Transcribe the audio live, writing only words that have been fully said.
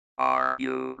Are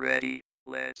you ready?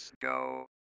 Let's go.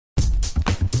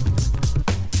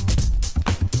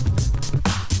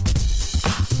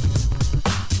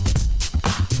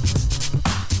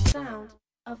 Sound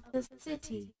of the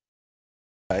city.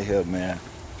 Right here, man.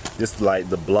 This is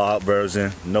like the blog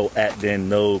version. No acting,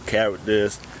 no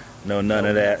characters, no none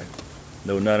of that.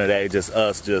 No none of that. It's just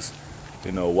us, just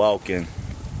walking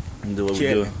and do what we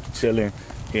do, chilling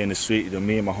here in the street.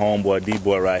 Me and my homeboy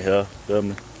D-boy right here. Feel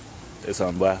me? It's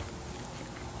something, boy.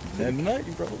 Nothing much,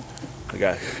 bro.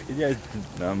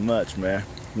 Not much, man.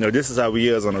 This is how we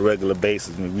is on a regular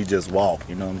basis. We just walk.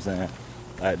 You know what I'm saying?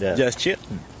 Like that. Just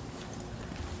chilling.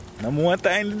 Number one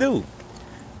thing to do.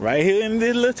 Right here in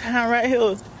this little town right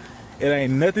here, it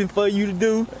ain't nothing for you to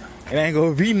do. It ain't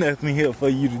gonna be nothing here for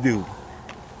you to do.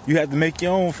 You have to make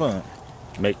your own fun.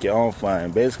 Make your own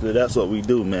fun. Basically, that's what we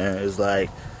do, man. It's like,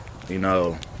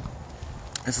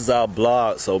 this is our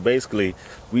blog. So basically,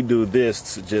 we do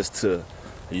this just to,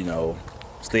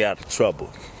 stay out of trouble.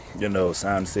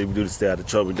 Sound to say we do to stay out of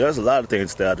trouble. There's a lot of things to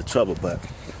stay out of trouble, but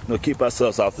keep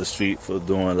ourselves off the street for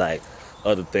doing like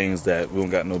other things that we don't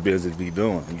got no business to be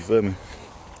doing. You feel me?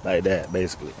 Like that,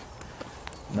 basically.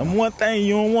 Number one thing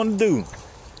you don't want to do,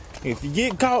 if you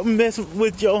get caught messing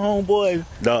with your homeboy.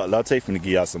 No, I'll take from to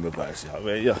give y'all some advice, y'all.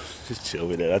 Man, yo, just chill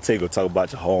with that. I'll take go talk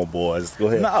about your homeboys. Go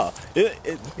ahead. No,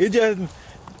 it just,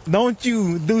 don't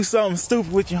you do something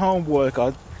stupid with your homeboy,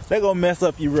 because they're going to mess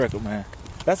up your record, man.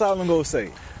 That's all I'm going to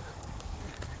say.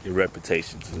 Your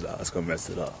reputation, it's going to mess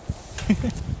it up.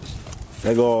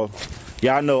 They go,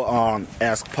 y'all know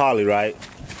Ask Polly, right?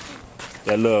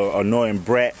 That little annoying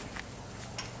brat.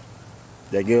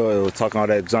 That girl was talking all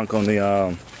that junk on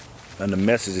the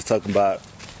message is talking about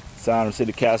Sound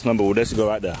City cast member. Well, there she go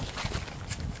right there.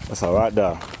 That's all right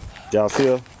there. Y'all see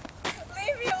her?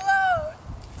 Leave me alone.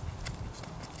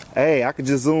 Hey, I could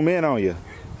just zoom in on you.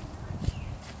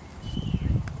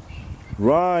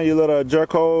 Run, you little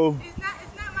jerko. It's not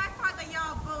my fault that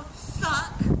y'all both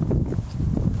suck.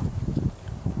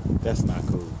 That's not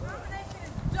cool. That shit is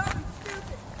dumb and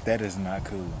stupid. That is not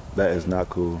cool. That is not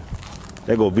cool.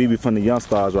 There go BB from the Young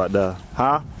Stars right there.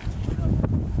 Huh?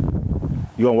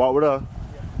 You gonna walk with her?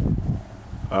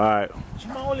 Yeah. Alright. She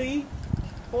gonna leave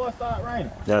before it start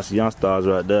raining. That's the Young Stars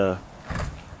right there.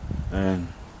 And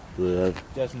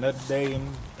just another day in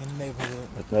the neighborhood.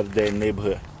 That's another day in the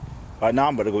neighborhood. Right now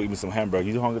I'm about to go eat me some hamburger.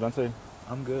 You hungry, Dante?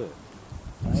 I'm good.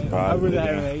 I really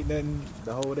haven't ate nothing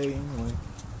the whole day anyway.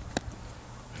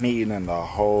 Me eating the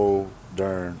whole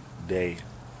darn day.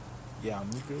 Yeah, I'm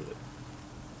good.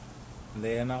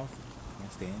 Laying off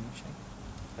and staying in shape.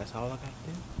 That's all I got to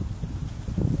do.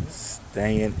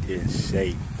 Staying in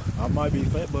shape. I might be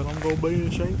fat, but I'm gonna be in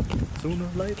shape sooner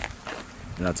or later.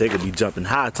 And I'll take it be jumping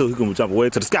high too. He's gonna jump away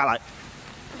to the skylight.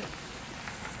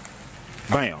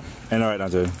 Bam. And alright,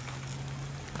 Dante.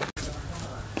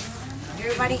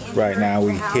 Everybody in Right now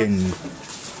we heading in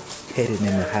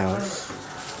the house.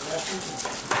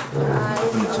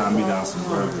 I'm gonna try me down some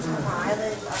burgers.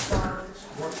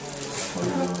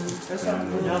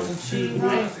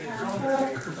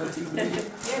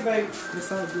 Yeah, babe.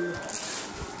 It's all good.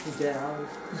 Is that ours?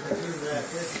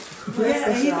 Yeah,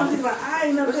 and he's talking about, I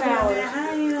ain't know that. I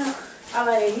ain't know. I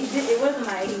like, it wasn't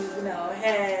like he,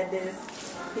 had this.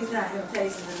 He's not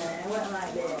temptations in that. It wasn't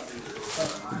like that.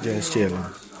 Just chilling.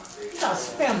 Y'all's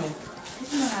family.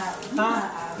 That's my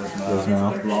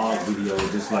vlog video,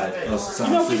 just like us. You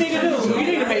know what you need to do? You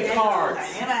need to make cards.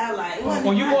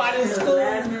 When you go out in school,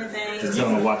 just tell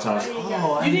them to watch out.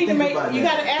 you need to make, you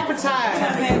got to advertise. I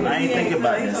ain't thinking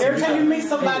about this. Every time you meet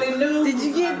somebody new, Did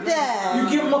you get that? you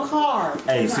give them a card.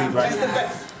 Hey, see right here.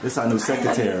 This is our new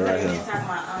secretary right here.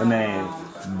 Her name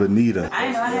Benita.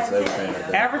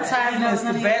 Advertising is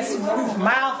the best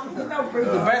mouth, the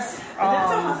best,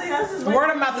 word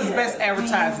of mouth is the best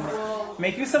advertisement.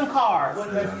 Make you some cards.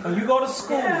 When you go to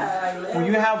school, when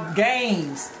you have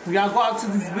games, when y'all go out to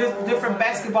these different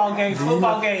basketball games,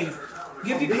 football games,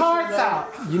 give your cards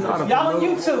out. Y'all on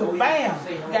YouTube, bam.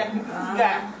 You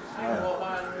got.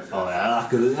 Oh, I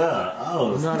could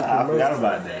I forgot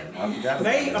about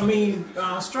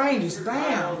that. Strangers,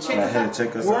 bam.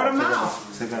 Check us Word out. of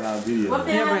mouth. Check out our video. What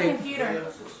the hell is a computer?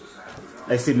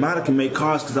 Hey, see, Mata can make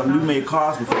cars because you made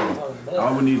cars before.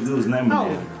 All we need to do is name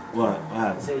them. What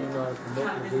happened?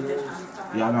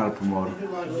 Yeah, I know how to promote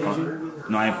them.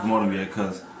 No, I ain't promoting them yet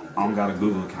because I don't got a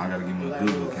Google account. I got to give me a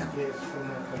Google account.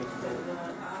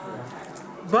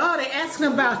 Bro, they asking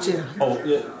about you. Oh,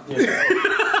 yeah. They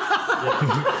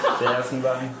asking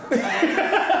about me?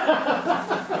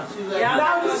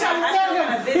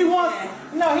 He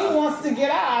wants to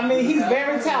get out. I mean, he's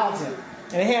very talented.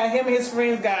 And him and his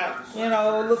friends got, you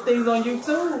know, little things on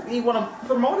YouTube. He want to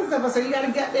promote himself. I said, you got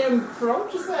to get there and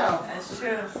promote yourself. That's true.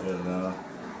 Yeah,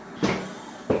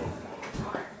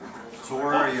 So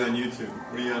where are you on YouTube?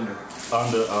 What are you under?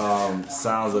 under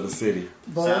Sounds of the City.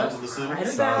 Sounds of the City? Write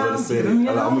it Sounds down. of the City. Give me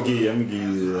I'm your gonna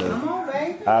give you. Come on,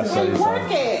 babe. I'll show Where you you work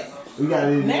something. at? We got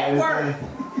it. Network.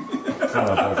 I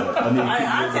need I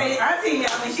tell you,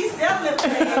 I mean, she's selling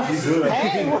it. She's good.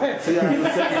 Hey, what? So you got to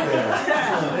second there.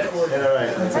 Yeah,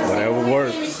 right. Whatever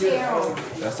works.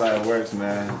 That's how it works,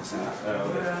 man.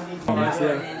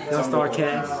 Y'all start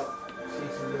cast.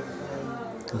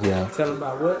 Yeah. Tell them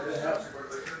about what?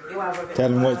 Tell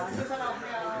them what.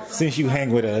 Since you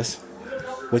hang with us,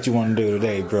 what you want to do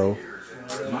today, bro?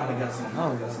 We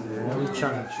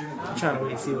trying to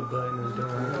wait to see what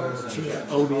Bud is doing.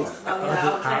 Otis,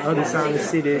 our other Sound of the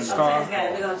City star.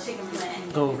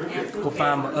 Go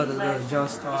find my other little jump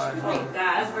star.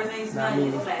 Not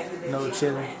me, no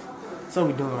chilling. So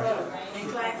we doing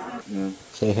right.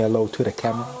 Say hello to the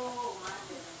camera.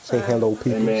 Say hello,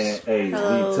 people. Hey, man. Hey,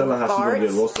 Hello, tell her how she gonna get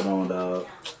guards. roasted on, dog.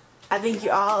 I think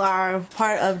you all are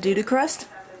part of Doo Doo Crust.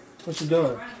 What you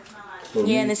doing?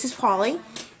 Yeah, and this is Polly.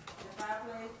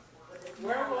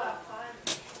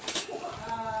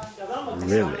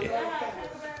 Really?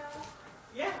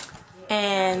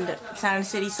 And Sound of the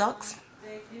City sucks.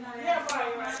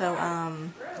 So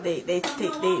they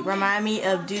remind me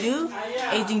of Doo Doo,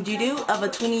 aging Doo Doo of a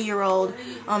 20-year-old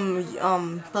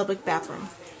public bathroom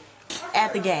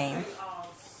at the game.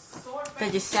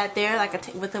 That just sat there like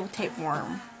with a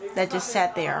tapeworm. That just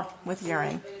sat there with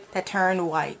urine that turned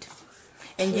white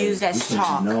and used as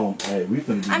chalk. Hey, we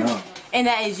finna be known. And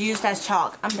that is used as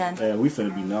chalk. I'm done. Hey, we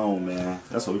finna be known, man.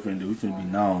 That's what we finna do. We finna be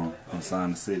known on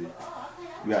Sound of the City.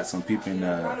 We got some people in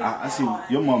there. I see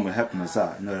your mama helping us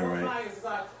out. You know that, right?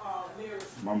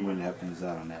 Mama really helping us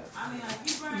out on that.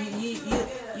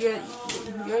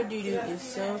 Your doo doo is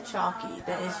so chalky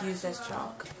that it's used as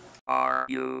chalk. Are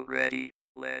you ready?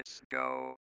 Let's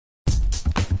go.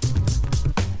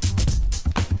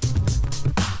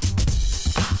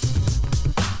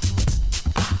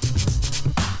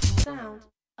 Sound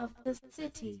of the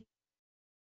City.